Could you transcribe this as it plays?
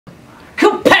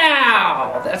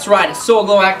That's right, it's Soul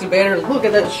Glow Activator. Look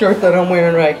at that shirt that I'm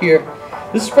wearing right here.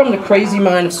 This is from the crazy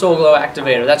mind of Soul Glow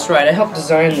Activator. That's right, I helped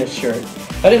design this shirt.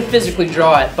 I didn't physically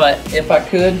draw it, but if I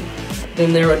could,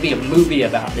 then there would be a movie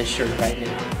about this shirt right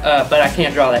now. But I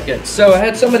can't draw that good. So I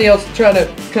had somebody else try to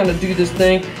kind of do this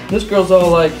thing. This girl's all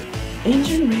like,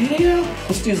 engine radio?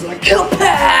 This dude's like,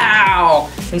 kapow!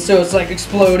 And so it's like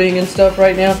exploding and stuff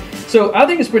right now. So I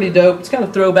think it's pretty dope. It's kind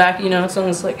of throwback, you know, it's on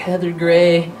this like heather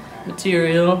gray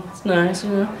material. It's nice,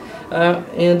 you know.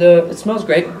 And it smells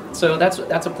great. So that's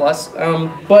a plus.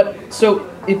 But so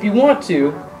if you want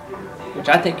to, which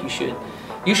I think you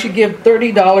should give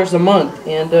 $30 a month,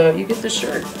 and you get this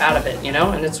shirt out of it, you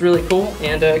know, and it's really cool,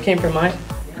 and it came from my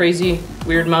crazy,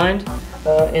 weird mind,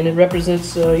 and it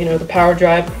represents, you know, the power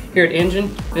drive here at NGEN,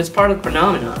 and it's part of the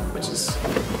phenomenon, which is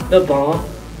the bomb.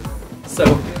 So,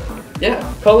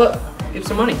 yeah, call up, give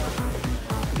some money,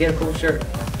 get a cool shirt.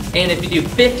 And if you do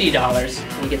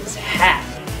 $50, you get this hat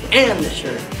and the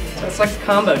shirt. So it's like a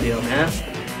combo deal, man,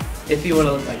 if you want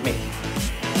to look like me.